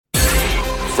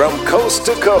From coast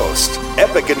to coast,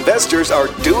 Epic investors are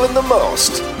doing the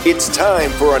most. It's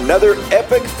time for another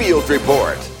Epic Field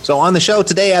Report. So on the show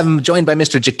today, I'm joined by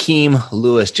Mr. Jakeem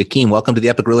Lewis. Jakeem, welcome to the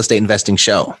Epic Real Estate Investing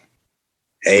Show.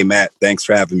 Hey, Matt. Thanks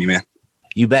for having me, man.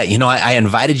 You bet. You know, I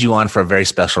invited you on for a very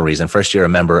special reason. First, you're a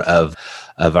member of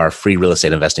our free real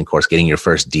estate investing course, getting your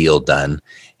first deal done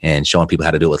and showing people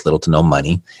how to do it with little to no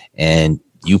money. And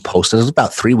you posted, it was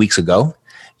about 3 weeks ago,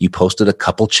 you posted a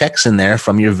couple checks in there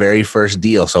from your very first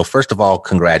deal. So first of all,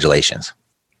 congratulations.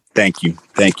 Thank you.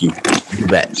 Thank you. You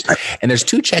bet. And there's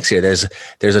two checks here. There's a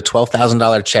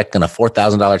 $12,000 check and a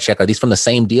 $4,000 check. Are these from the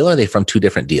same deal or are they from two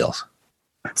different deals?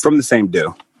 From the same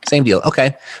deal. Same deal.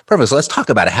 Okay, perfect. So let's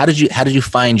talk about it. How did you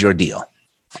find your deal?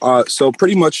 So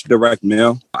pretty much direct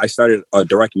mail. I started a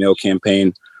direct mail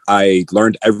campaign. I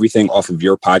learned everything off of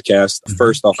your podcast. Mm-hmm.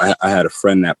 First off, I had a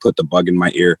friend that put the bug in my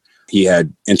ear. He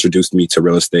had introduced me to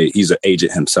real estate. He's an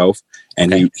agent himself,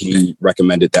 and he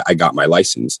recommended that I got my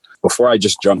license. Before I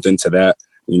just jumped into that,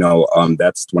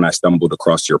 that's when I stumbled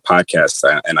across your podcast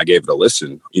and I gave it a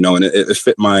listen, and it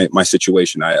fit my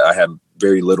situation. I have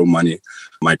very little money.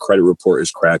 My credit report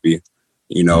is crappy.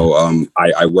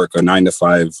 I work a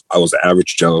 9-to-5. I was an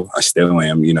average Joe. I still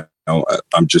am,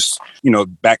 I'm just,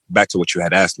 back to what you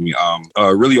had asked me,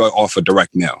 really off of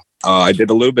direct mail. I did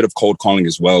a little bit of cold calling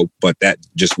as well, but that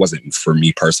just wasn't for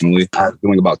me personally. I was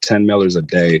doing about 10 mailers a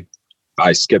day.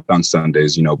 I skipped on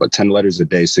Sundays, but 10 letters a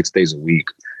day, 6 days a week.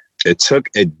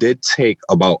 It did take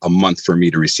about a month for me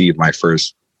to receive my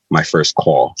first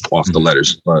call off the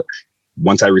letters. But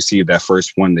once I received that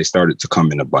first one, they started to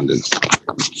come in abundance.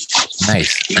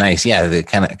 Nice. Yeah, it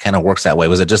kind of works that way.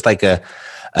 Was it just like a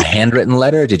handwritten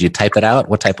letter? Did you type it out?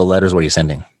 What type of letters were you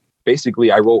sending?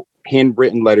 Basically, I wrote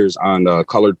handwritten letters on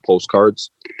colored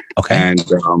postcards. Okay. And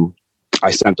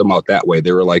I sent them out that way.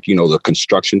 They were like, the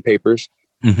construction papers,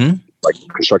 like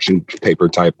construction paper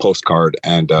type postcard.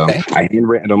 And I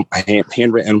handwritten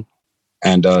them.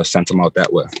 And sent them out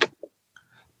that way.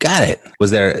 Got it.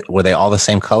 Were they all the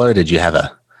same color? Did you have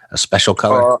a special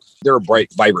color? They were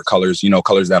bright, vibrant colors,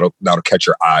 colors that'll catch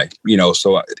your eye,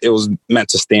 so it was meant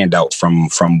to stand out from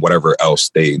whatever else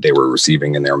they were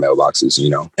receiving in their mailboxes,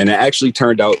 and it actually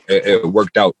turned out, it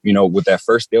worked out, with that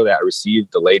first deal that I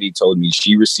received. The lady told me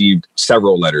she received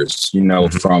several letters,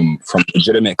 from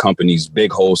legitimate companies,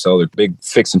 big wholesalers, big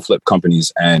fix and flip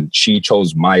companies. And she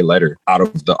chose my letter out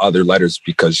of the other letters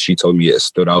because she told me it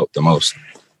stood out the most.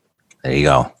 There you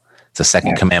go. It's the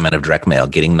second commandment of direct mail,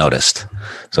 getting noticed.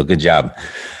 So good job.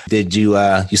 Did you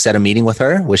set a meeting with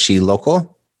her? Was she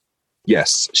local?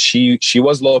 Yes, she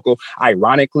was local.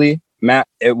 Ironically, Matt,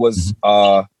 it was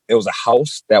a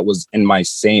house that was in my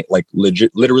same,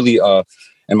 literally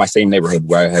in my same neighborhood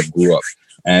where I had grew up.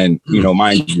 And,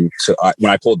 mind you, when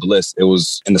I pulled the list, it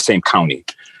was in the same county.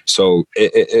 So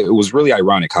it was really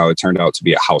ironic how it turned out to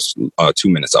be a house 2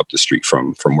 minutes up the street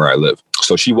from where I live.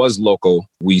 So she was local.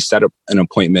 We set up an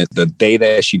appointment. The day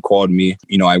that she called me,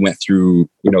 I went through,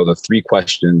 the 3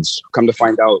 questions. Come to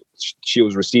find out, she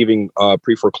was receiving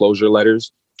pre-foreclosure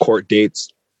letters, court dates,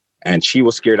 and she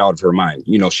was scared out of her mind.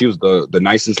 She was the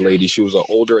nicest lady. She was an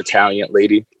older Italian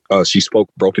lady. She spoke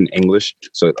broken English.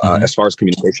 So as far as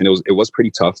communication, it was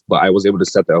pretty tough, but I was able to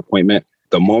set the appointment.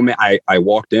 The moment I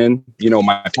walked in,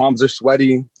 my palms are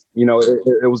sweaty.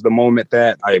 It was the moment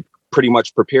that I pretty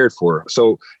much prepared for.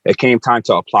 So it came time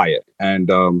to apply it. And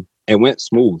it went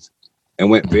smooth. It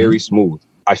went very smooth.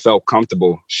 I felt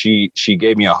comfortable. She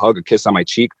gave me a hug, a kiss on my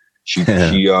cheek. She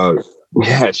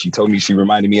told me she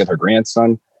reminded me of her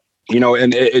grandson.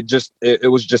 And it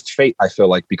was just fate, I feel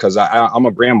like, because I'm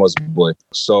a grandma's boy.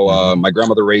 So my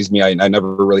grandmother raised me. I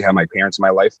never really had my parents in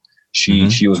my life.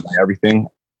 She was my everything.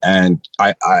 And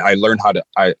I learned how to,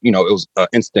 it was an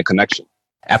instant connection.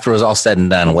 After it was all said and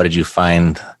done, what did you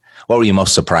find? What were you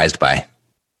most surprised by?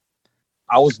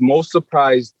 I was most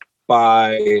surprised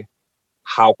by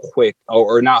how quick,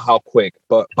 or not how quick,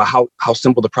 but how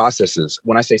simple the process is.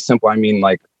 When I say simple, I mean,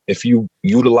 like, if you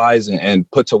utilize and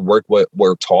put to work what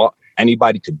we're taught,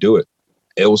 anybody could do it.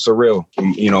 It was surreal.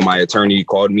 My attorney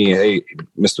called me, hey,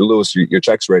 Mr. Lewis, your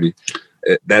check's ready.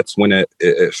 That's when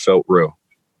it felt real.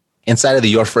 Inside of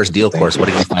Your First Deal course, what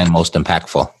did you find most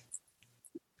impactful?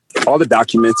 All the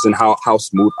documents and how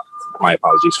smooth, my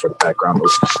apologies for the background,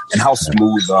 and how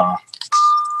smooth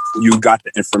you got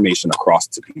the information across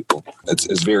to people.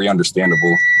 It's very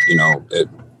understandable.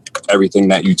 Everything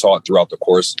that you taught throughout the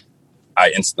course,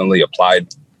 I instantly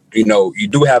applied. You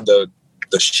do have the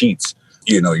sheets,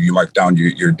 you mark down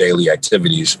your daily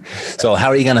activities. So how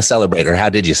are you going to celebrate, or how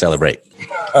did you celebrate?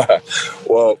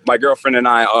 Well, my girlfriend and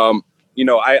I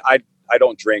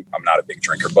don't drink. I'm not a big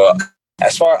drinker, but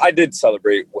I did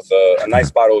celebrate with a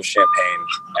nice bottle of champagne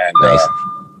and Nice.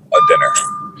 a dinner.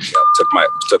 Yeah, took my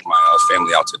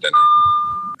family out to dinner.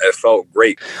 It felt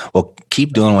great. Well,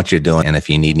 keep doing what you're doing. And if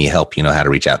you need any help, you know how to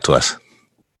reach out to us.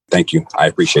 Thank you. I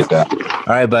appreciate that.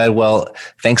 All right, bud. Well,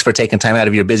 thanks for taking time out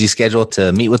of your busy schedule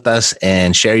to meet with us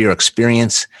and share your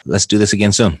experience. Let's do this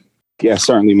again soon. Yeah,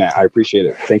 certainly, Matt. I appreciate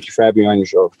it. Thank you for having me on your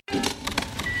show.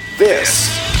 This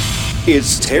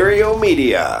is Terrio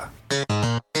Media.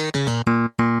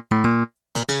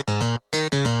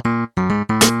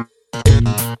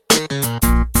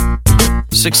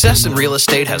 Success in real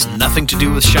estate has nothing to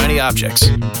do with shiny objects.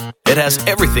 It has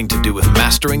everything to do with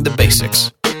mastering the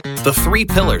basics. The 3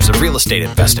 pillars of real estate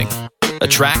investing: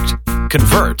 attract,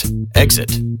 convert,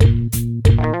 exit.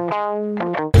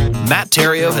 Matt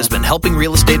Terrio has been helping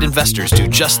real estate investors do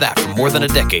just that for more than a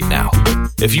decade now.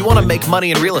 If you want to make money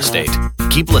in real estate,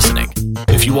 keep listening.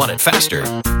 If you want it faster,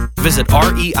 visit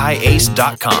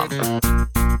reiace.com.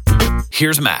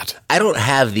 Here's Matt. I don't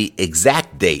have the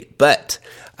exact date, but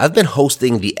I've been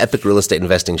hosting the Epic Real Estate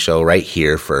Investing Show right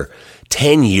here for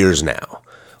 10 years now.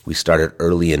 We started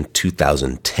early in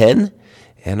 2010,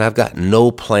 and I've got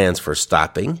no plans for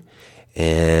stopping,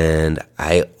 and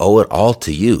I owe it all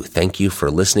to you. Thank you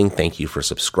for listening. Thank you for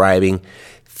subscribing.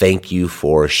 Thank you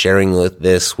for sharing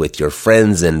this with your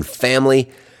friends and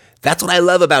family. That's what I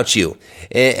love about you.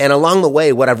 And along the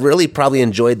way, what I've really probably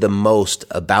enjoyed the most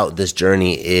about this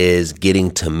journey is getting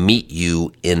to meet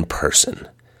you in person.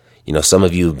 You know, some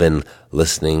of you have been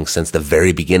listening since the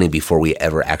very beginning before we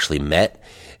ever actually met.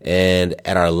 And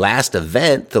at our last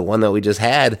event, the one that we just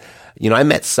had, you know, I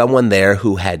met someone there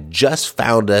who had just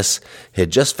found this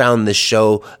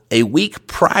show a week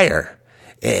prior.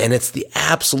 And it's the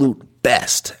absolute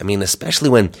best. I mean, especially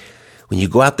when you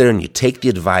go out there and you take the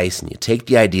advice and you take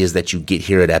the ideas that you get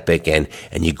here at Epic and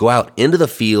you go out into the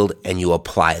field and you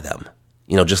apply them.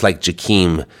 You know, just like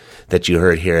Jakeem that you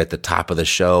heard here at the top of the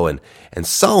show and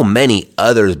so many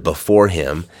others before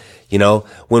him. You know,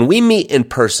 when we meet in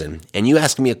person and you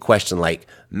ask me a question like,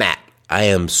 Matt, I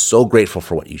am so grateful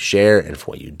for what you share and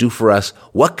for what you do for us.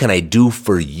 What can I do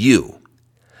for you?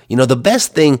 You know, the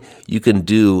best thing you can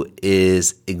do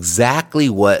is exactly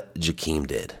what Jakeem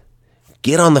did.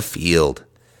 Get on the field.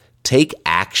 Take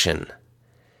action.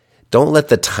 Don't let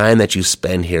the time that you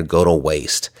spend here go to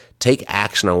waste. Take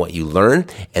action on what you learn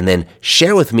and then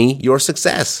share with me your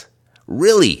success.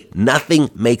 Really, nothing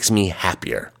makes me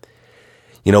happier.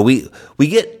 You know, we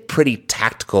get pretty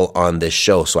tactical on this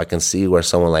show, so I can see where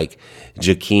someone like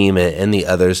Jakeem and the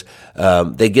others,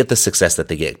 they get the success that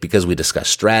they get because we discuss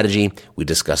strategy, we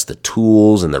discuss the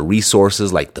tools and the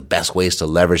resources, like the best ways to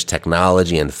leverage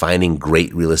technology and finding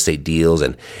great real estate deals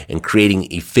and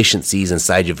creating efficiencies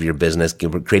inside of your business,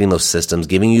 creating those systems,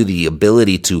 giving you the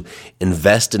ability to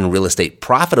invest in real estate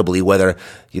profitably, whether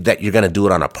that you're going to do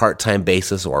it on a part-time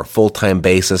basis or a full-time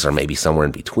basis or maybe somewhere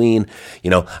in between. You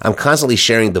know, I'm constantly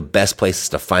sharing the best places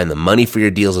to find the money for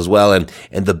your deals as well and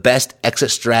the best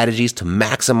exit strategies to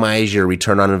maximize your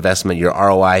return on investment, your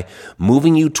ROI,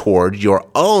 moving you toward your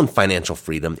own financial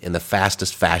freedom in the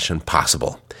fastest fashion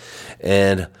possible.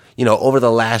 And, you know, over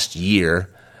the last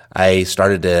year, I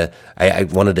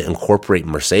wanted to incorporate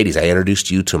Mercedes. I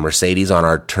introduced you to Mercedes on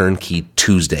our Turnkey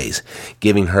Tuesdays,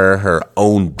 giving her her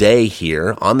own day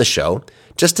here on the show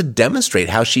just to demonstrate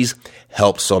how she's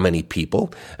helped so many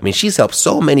people. I mean, she's helped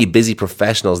so many busy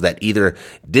professionals that either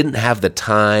didn't have the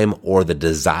time or the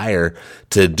desire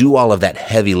to do all of that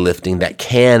heavy lifting that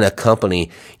can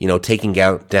accompany, you know, taking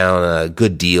down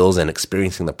good deals and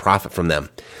experiencing the profit from them.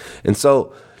 And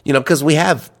so, you know, because we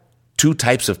have two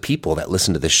types of people that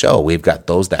listen to the show. We've got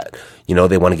those that, you know,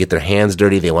 they want to get their hands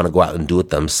dirty. They want to go out and do it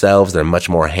themselves. They're much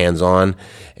more hands-on.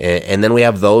 And then we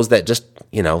have those that just,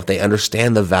 you know, they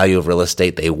understand the value of real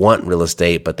estate. They want real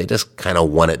estate, but they just kind of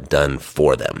want it done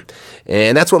for them.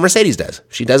 And that's what Mercedes does.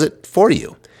 She does it for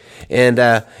you. And,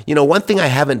 you know, one thing I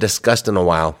haven't discussed in a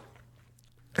while,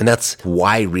 and that's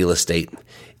why real estate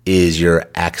is your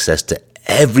access to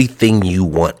everything you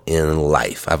want in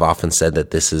life. I've often said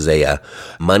that this is a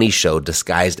money show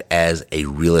disguised as a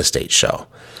real estate show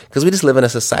because we just live in a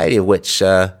society of which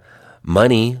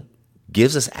money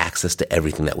gives us access to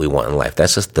everything that we want in life.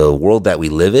 That's just the world that we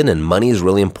live in, and money is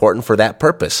really important for that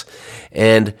purpose.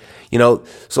 And, you know,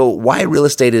 so why real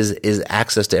estate is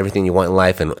access to everything you want in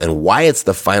life and why it's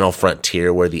the final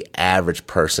frontier where the average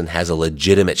person has a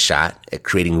legitimate shot at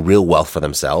creating real wealth for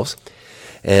themselves.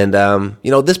 And, you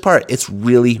know, this part, it's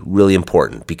really, really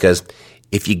important because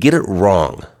if you get it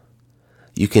wrong,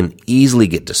 you can easily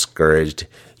get discouraged.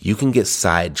 You can get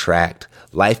sidetracked.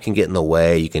 Life can get in the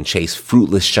way. You can chase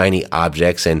fruitless, shiny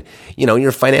objects. And, you know,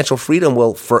 your financial freedom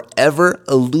will forever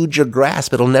elude your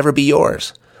grasp. It'll never be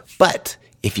yours. But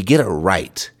if you get it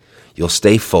right, you'll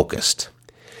stay focused.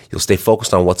 You'll stay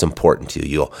focused on what's important to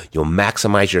you. You'll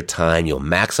maximize your time. You'll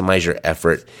maximize your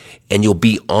effort, and you'll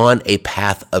be on a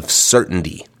path of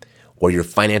certainty where your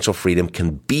financial freedom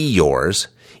can be yours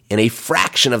in a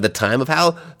fraction of the time of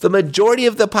how the majority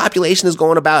of the population is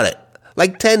going about it,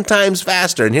 like 10 times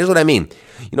faster. And here's what I mean.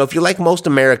 If you're like most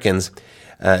Americans,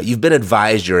 you've been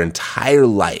advised your entire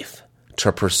life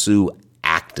to pursue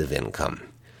active income.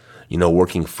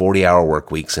 Working 40-hour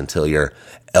work weeks until you're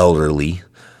elderly,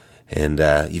 and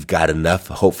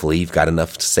hopefully you've got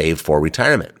enough to save for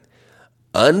retirement.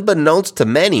 Unbeknownst to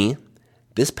many,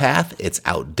 this path, it's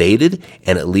outdated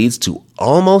and it leads to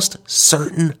almost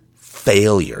certain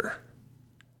failure.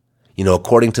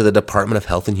 According to the Department of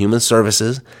Health and Human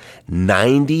Services,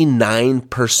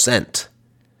 99%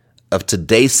 of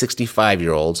today's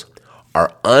 65-year-olds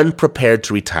are unprepared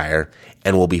to retire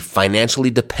and will be financially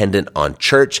dependent on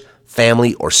church,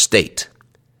 family, or state.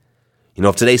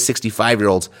 Of today's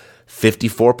 65-year-olds,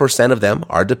 54% of them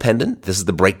are dependent. This is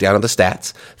the breakdown of the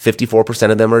stats.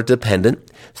 54% of them are dependent.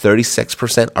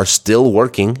 36% are still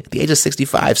working. At the age of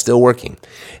 65, still working.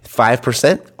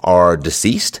 5% are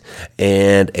deceased.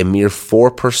 And a mere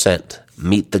 4%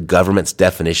 meet the government's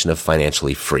definition of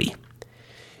financially free.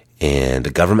 And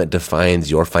the government defines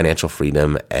your financial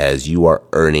freedom as you are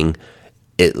earning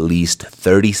at least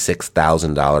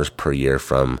 $36,000 per year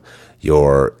from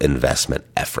your investment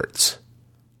efforts.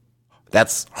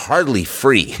 That's hardly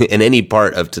free in any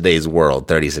part of today's world,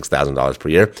 $36,000 per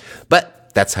year,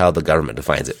 but that's how the government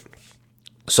defines it.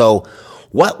 So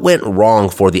what went wrong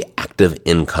for the active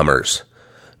incomers?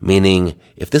 Meaning,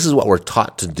 if this is what we're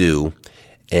taught to do,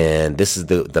 and this is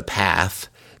the path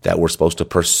that we're supposed to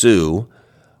pursue,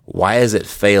 why is it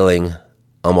failing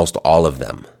almost all of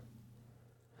them?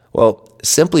 Well,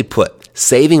 simply put,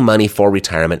 saving money for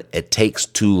retirement, it takes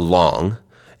too long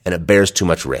and it bears too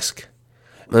much risk.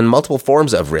 And multiple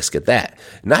forms of risk at that.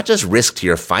 Not just risk to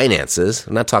your finances.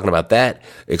 I'm not talking about that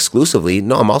exclusively.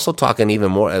 No, I'm also talking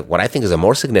even more, what I think is a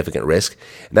more significant risk.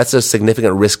 And that's a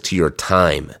significant risk to your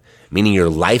time, meaning your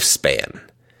lifespan.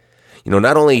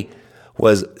 Not only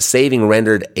was saving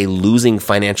rendered a losing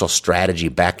financial strategy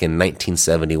back in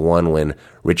 1971 when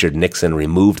Richard Nixon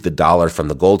removed the dollar from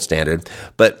the gold standard,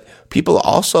 but people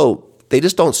also, they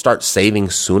just don't start saving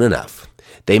soon enough.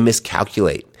 They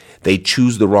miscalculate. They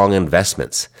choose the wrong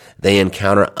investments. They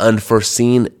encounter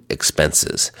unforeseen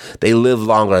expenses. They live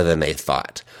longer than they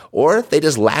thought. Or they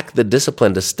just lack the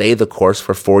discipline to stay the course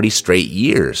for 40 straight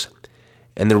years.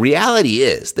 And the reality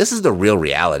is, this is the real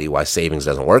reality why savings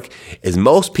doesn't work, is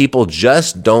most people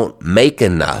just don't make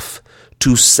enough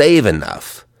to save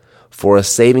enough for a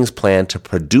savings plan to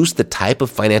produce the type of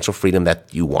financial freedom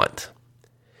that you want.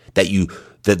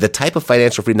 The type of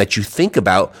financial freedom that you think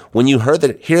about when you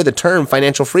hear the term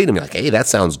financial freedom. You're like, hey, that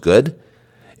sounds good.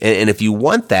 And if you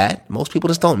want that, most people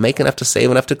just don't make enough to save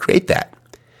enough to create that.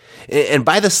 And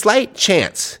by the slight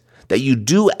chance that you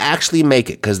do actually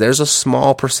make it, because there's a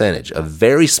small percentage, a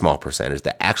very small percentage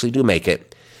that actually do make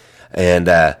it, and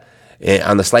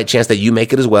on the slight chance that you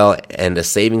make it as well, and a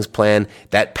savings plan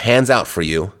that pans out for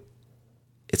you,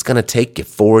 it's going to take you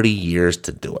 40 years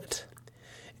to do it.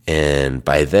 And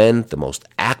by then, the most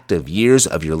active years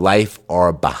of your life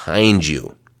are behind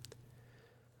you.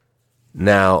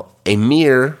 Now, a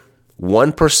mere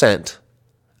 1%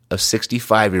 of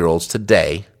 65-year-olds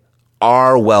today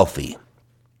are wealthy.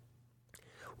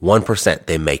 1%,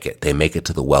 they make it. They make it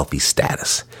to the wealthy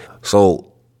status.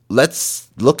 So let's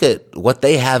look at what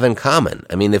they have in common.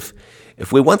 I mean, if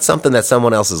we want something that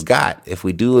someone else has got, if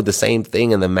we do the same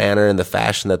thing in the manner and the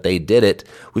fashion that they did it,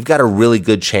 we've got a really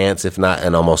good chance, if not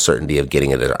an almost certainty, of getting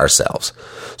it ourselves.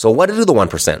 So what do the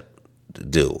 1%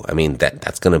 do? I mean,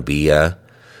 that's going to be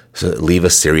leave a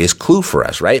serious clue for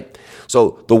us, right?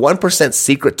 So the 1%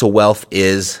 secret to wealth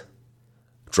is,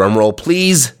 drum roll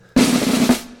please,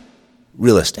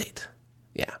 real estate.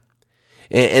 Yeah.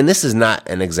 And this is not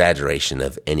an exaggeration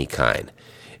of any kind.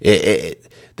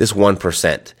 This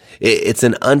 1%, it's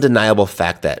an undeniable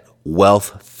fact that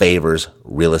wealth favors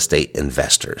real estate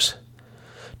investors.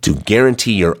 To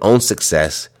guarantee your own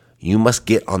success, you must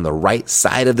get on the right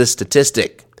side of the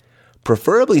statistic,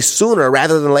 preferably sooner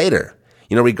rather than later.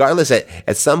 Regardless,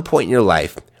 at some point in your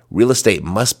life, real estate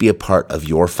must be a part of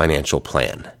your financial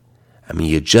plan. I mean,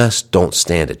 you just don't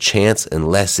stand a chance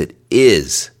unless it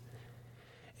is.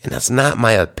 And that's not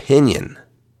my opinion.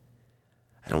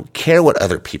 I don't care what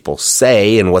other people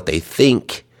say and what they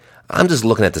think. I'm just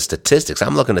looking at the statistics.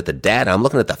 I'm looking at the data. I'm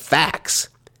looking at the facts.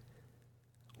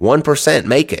 1%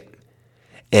 make it.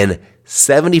 And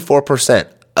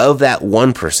 74% of that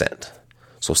 1%,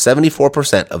 So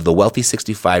 74% of the wealthy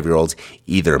 65-year-olds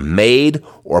either made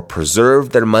or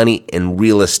preserved their money in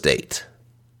real estate.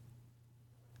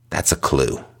 That's a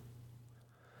clue.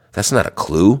 That's not a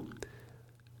clue.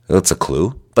 It's a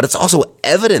clue, but it's also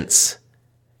evidence.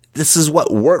 This is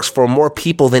what works for more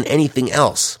people than anything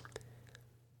else.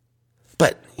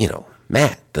 But,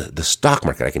 Matt, the stock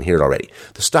market, I can hear it already.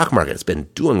 The stock market has been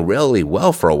doing really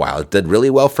well for a while. It did really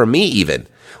well for me even.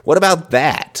 What about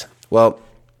that? Well,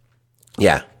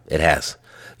 yeah, it has.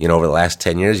 Over the last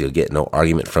 10 years, you'll get no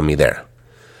argument from me there.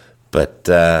 But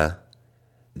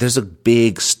there's a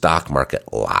big stock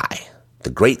market lie. The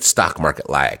great stock market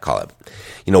lie, I call it.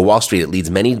 Wall Street, it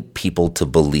leads many people to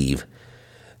believe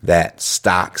that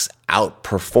stocks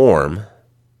outperform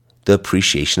the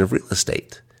appreciation of real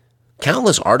estate.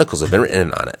 Countless articles have been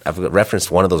written on it. I've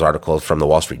referenced one of those articles from the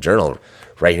Wall Street Journal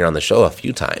right here on the show a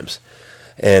few times.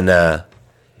 And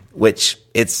which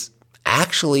it's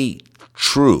actually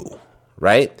true,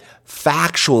 right?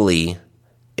 Factually,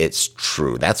 it's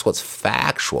true. That's what's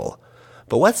factual.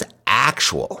 But what's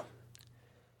actual?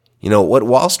 What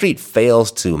Wall Street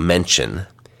fails to mention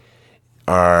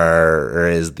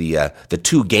is the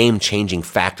two game-changing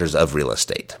factors of real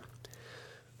estate.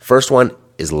 First one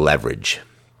is leverage.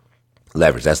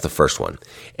 Leverage, that's the first one.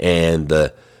 And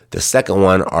the second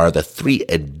one are the three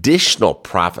additional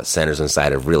profit centers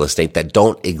inside of real estate that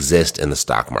don't exist in the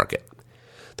stock market.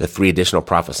 The three additional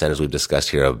profit centers we've discussed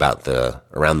here around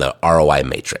the ROI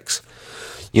matrix.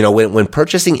 When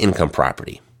purchasing income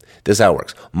property, this is how it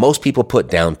works. Most people put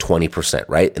down 20%,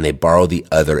 right? And they borrow the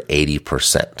other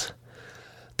 80%.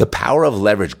 The power of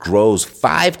leverage grows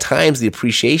 5 times the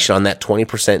appreciation on that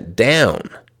 20% down.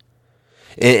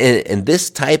 And this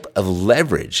type of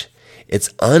leverage, it's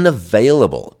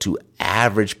unavailable to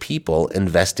average people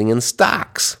investing in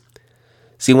stocks.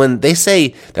 See, when they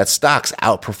say that stocks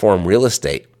outperform real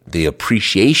estate, the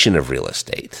appreciation of real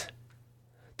estate,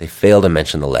 they fail to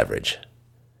mention the leverage.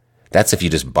 That's if you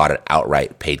just bought it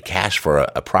outright, paid cash for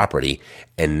a property,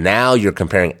 and now you're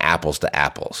comparing apples to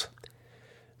apples.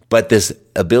 But this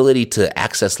ability to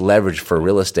access leverage for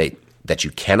real estate that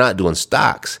you cannot do in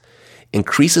stocks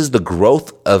increases the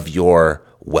growth of your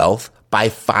wealth by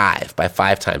 5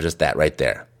 times, just that right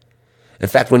there. In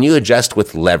fact, when you adjust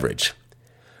with leverage,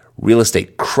 real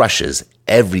estate crushes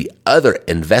every other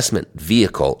investment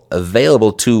vehicle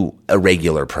available to a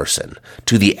regular person,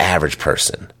 to the average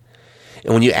person.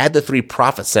 And when you add the 3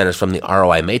 profit centers from the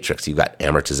ROI matrix, you've got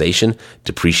amortization,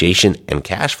 depreciation, and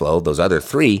cash flow, those other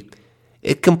 3,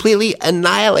 it completely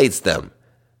annihilates them.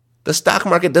 The stock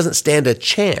market doesn't stand a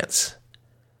chance.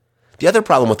 The other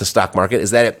problem with the stock market is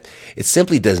that it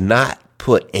simply does not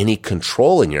put any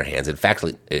control in your hands. In fact,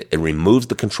 it removes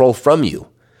the control from you.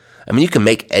 I mean, you can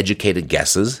make educated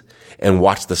guesses and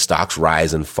watch the stocks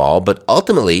rise and fall, but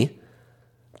ultimately,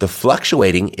 the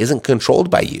fluctuating isn't controlled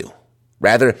by you.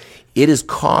 Rather, it is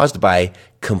caused by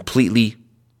completely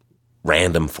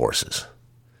random forces.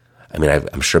 I mean,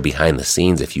 I'm sure behind the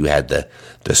scenes, if you had the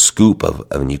scoop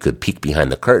and you could peek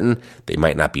behind the curtain, they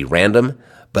might not be random,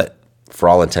 but for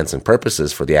all intents and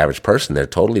purposes, for the average person, they're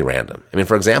totally random. I mean,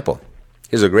 for example,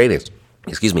 here's a great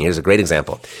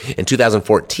example. In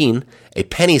 2014, a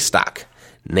penny stock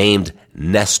named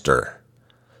Nestor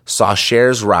saw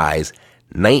shares rise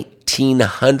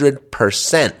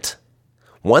 1,900%.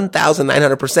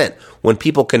 1,900% when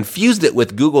people confused it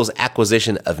with Google's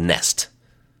acquisition of Nest.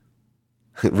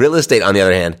 Real estate, on the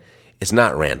other hand, is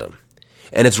not random,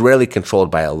 and it's rarely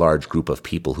controlled by a large group of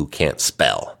people who can't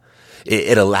spell.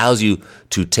 It allows you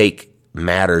to take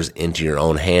matters into your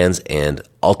own hands and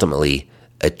ultimately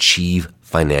achieve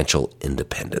financial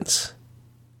independence.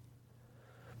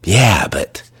 Yeah,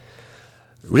 but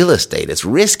real estate, it's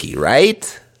risky,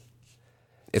 right?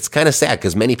 It's kind of sad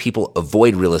because many people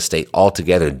avoid real estate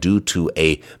altogether due to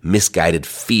a misguided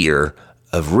fear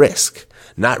of risk,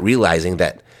 not realizing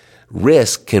that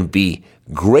risk can be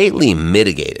greatly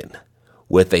mitigated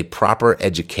with a proper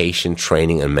education,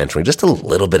 training, and mentoring, just a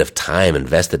little bit of time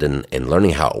invested in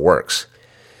learning how it works.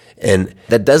 And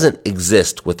that doesn't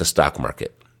exist with the stock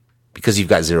market because you've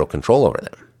got zero control over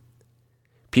them.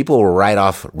 People will write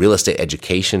off real estate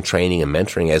education, training, and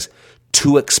mentoring as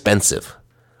too expensive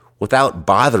without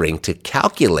bothering to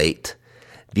calculate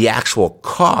the actual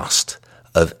cost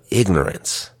of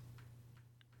ignorance.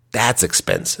 That's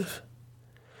expensive.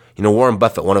 Warren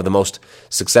Buffett, one of the most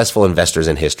successful investors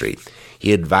in history,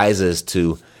 he advises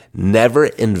to never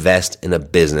invest in a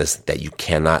business that you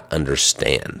cannot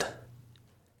understand.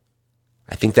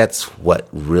 I think that's what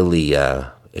really,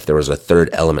 if there was a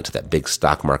third element to that big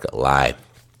stock market lie,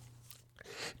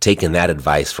 taking that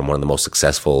advice from one of the most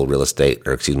successful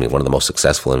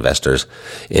investors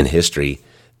in history,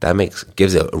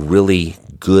 gives a really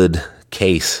good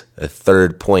case, a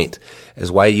third point,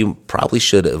 as why you probably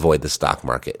should avoid the stock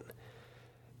market.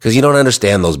 Because you don't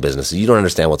understand those businesses. You don't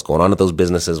understand what's going on at those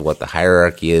businesses, what the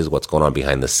hierarchy is, what's going on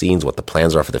behind the scenes, what the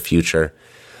plans are for the future.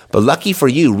 But lucky for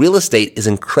you, real estate is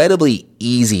incredibly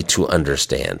easy to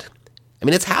understand. I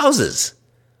mean, it's houses.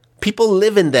 People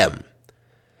live in them.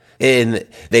 And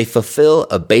they fulfill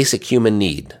a basic human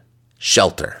need,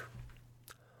 shelter.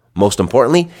 Most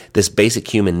importantly, this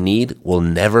basic human need will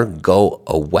never go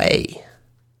away.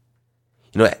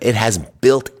 You know, it has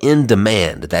built-in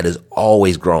demand that is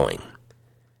always growing.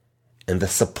 And the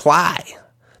supply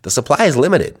is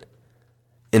limited.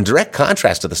 In direct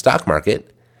contrast to the stock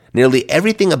market, nearly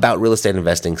everything about real estate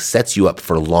investing sets you up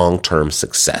for long-term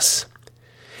success.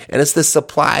 And it's the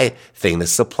supply thing, the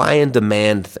supply and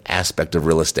demand aspect of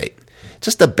real estate.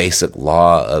 Just a basic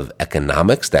law of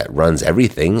economics that runs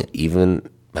everything,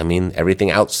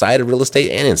 everything outside of real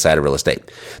estate and inside of real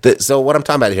estate. So what I'm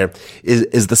talking about here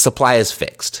is the supply is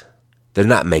fixed. They're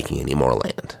not making any more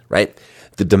land, right?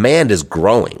 The demand is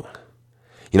growing.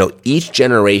 You know, each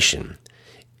generation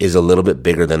is a little bit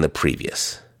bigger than the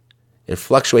previous. It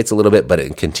fluctuates a little bit, but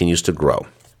it continues to grow.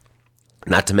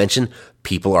 Not to mention,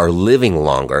 people are living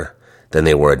longer than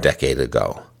they were a decade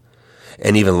ago,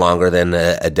 and even longer than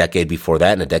a decade before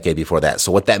that and a decade before that.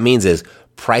 So what that means is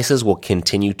prices will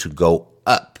continue to go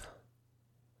up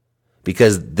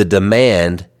because the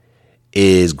demand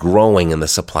is growing and the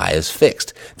supply is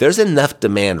fixed. There's enough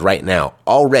demand right now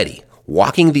already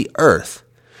walking the earth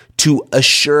to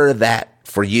assure that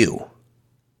for you.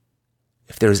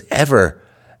 If there's ever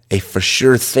a for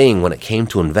sure thing when it came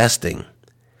to investing,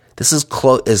 this is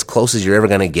as close as you're ever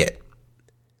going to get.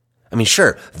 I mean,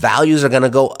 sure, values are going to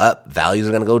go up, values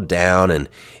are going to go down, and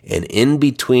in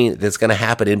between, that's going to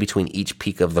happen in between each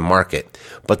peak of the market.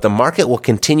 But the market will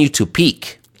continue to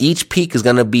peak. Each peak is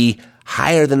going to be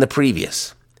higher than the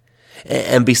previous.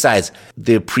 And besides,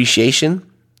 the appreciation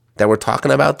that we're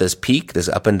talking about, this peak, this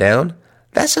up and down,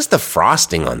 that's just the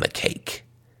frosting on the cake.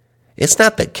 It's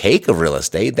not the cake of real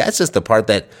estate. That's just the part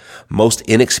that most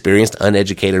inexperienced,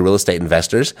 uneducated real estate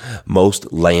investors,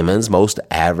 most laymen, most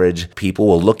average people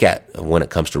will look at when it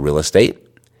comes to real estate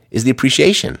is the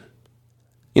appreciation.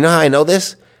 You know how I know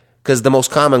this? Because the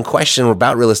most common question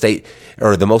about real estate,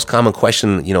 or the most common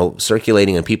question,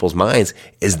 circulating in people's minds,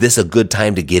 is this a good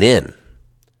time to get in?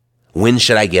 When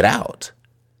should I get out?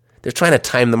 They're trying to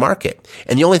time the market.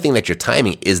 And the only thing that you're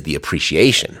timing is the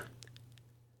appreciation.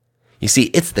 You see,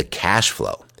 it's the cash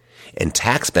flow and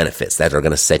tax benefits that are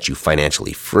going to set you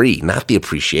financially free, not the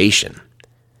appreciation.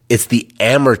 It's the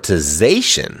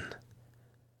amortization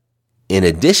in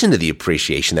addition to the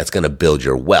appreciation that's going to build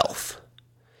your wealth.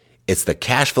 It's the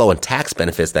cash flow and tax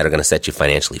benefits that are going to set you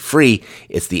financially free.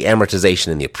 It's the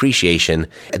amortization and the appreciation.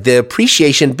 The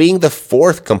appreciation being the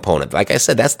fourth component. Like I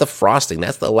said, that's the frosting.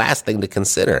 That's the last thing to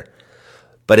consider.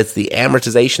 But it's the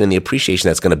amortization and the appreciation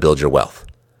that's going to build your wealth.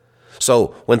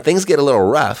 So when things get a little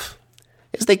rough,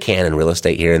 as they can in real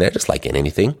estate here and there, just like in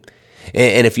anything,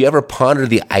 and if you ever ponder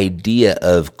the idea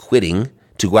of quitting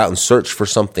to go out and search for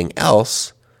something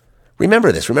else,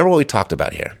 remember this. Remember what we talked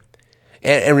about here.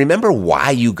 And remember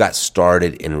why you got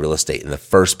started in real estate in the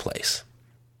first place.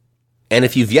 And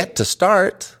if you've yet to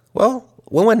start, well,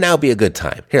 when would now be a good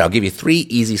time? Here, I'll give you 3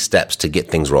 easy steps to get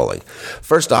things rolling.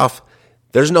 First off,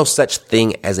 there's no such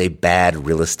thing as a bad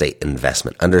real estate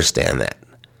investment. Understand that.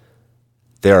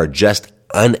 There are just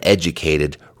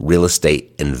uneducated real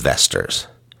estate investors.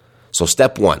 So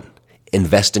step 1,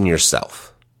 invest in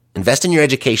yourself. Invest in your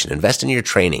education. Invest in your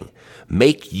training.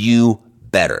 Make you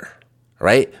better.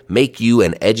 Right? Make you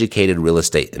an educated real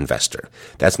estate investor.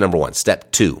 That's number 1.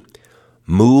 Step 2,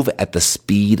 move at the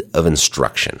speed of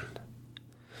instruction.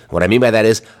 What I mean by that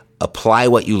is apply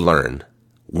what you learn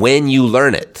when you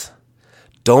learn it.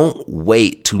 Don't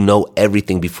wait to know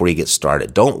everything before you get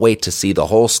started. Don't wait to see the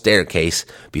whole staircase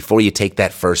before you take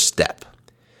that first step.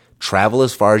 Travel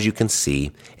as far as you can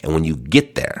see, and when you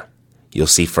get there, you'll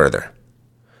see further.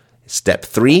 Step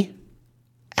 3,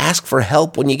 ask for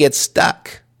help when you get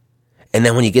stuck. And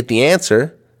then when you get the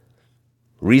answer,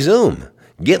 resume.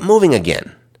 Get moving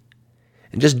again.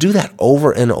 And just do that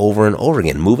over and over and over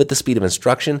again. Move at the speed of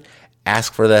instruction.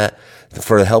 Ask for the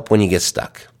help when you get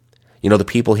stuck. The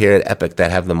people here at Epic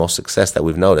that have the most success that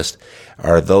we've noticed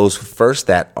are those first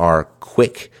that are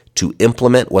quick to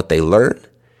implement what they learn.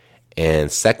 And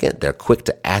second, they're quick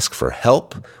to ask for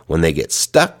help when they get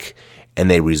stuck, and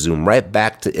they resume right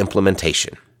back to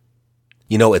implementation.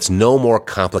 It's no more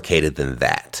complicated than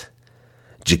that.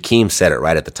 Jakeem said it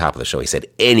right at the top of the show. He said,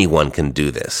 anyone can do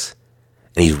this.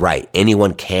 And he's right.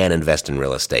 Anyone can invest in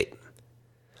real estate.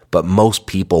 But most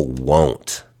people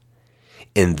won't.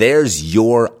 And there's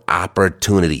your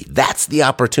opportunity. That's the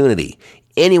opportunity.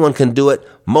 Anyone can do it.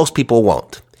 Most people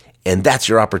won't. And that's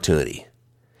your opportunity.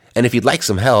 And if you'd like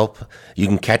some help, you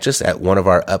can catch us at one of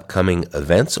our upcoming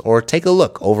events or take a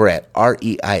look over at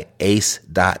reiace.com,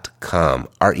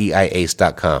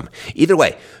 reiace.com. Either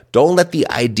way, don't let the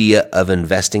idea of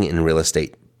investing in real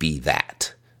estate be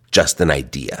that, just an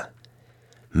idea.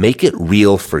 Make it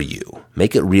real for you.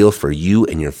 Make it real for you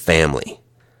and your family.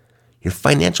 Your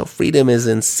financial freedom is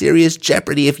in serious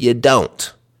jeopardy if you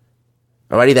don't.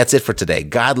 Alrighty, that's it for today.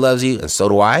 God loves you, and so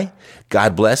do I.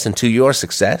 God bless and to your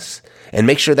success. And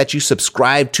make sure that you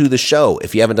subscribe to the show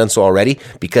if you haven't done so already,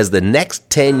 because the next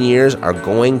 10 years are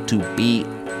going to be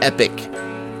epic.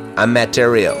 I'm Matt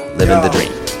Theriault, living the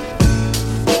dream.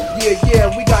 Yeah,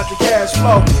 we got the cash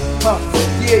flow.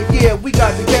 Yeah, we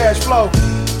got the cash flow.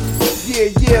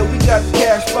 Yeah, we got the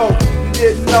cash flow. You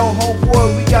didn't know,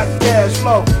 homeboy, we got the cash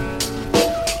flow.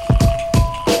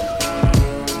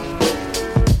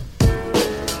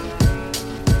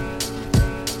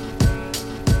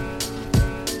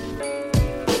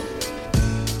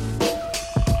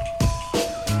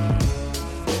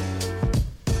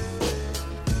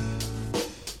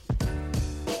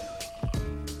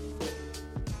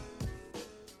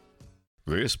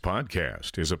 This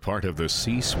podcast is a part of the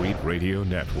C-Suite Radio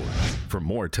Network. For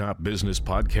more top business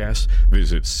podcasts,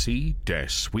 visit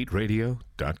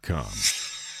c-suiteradio.com.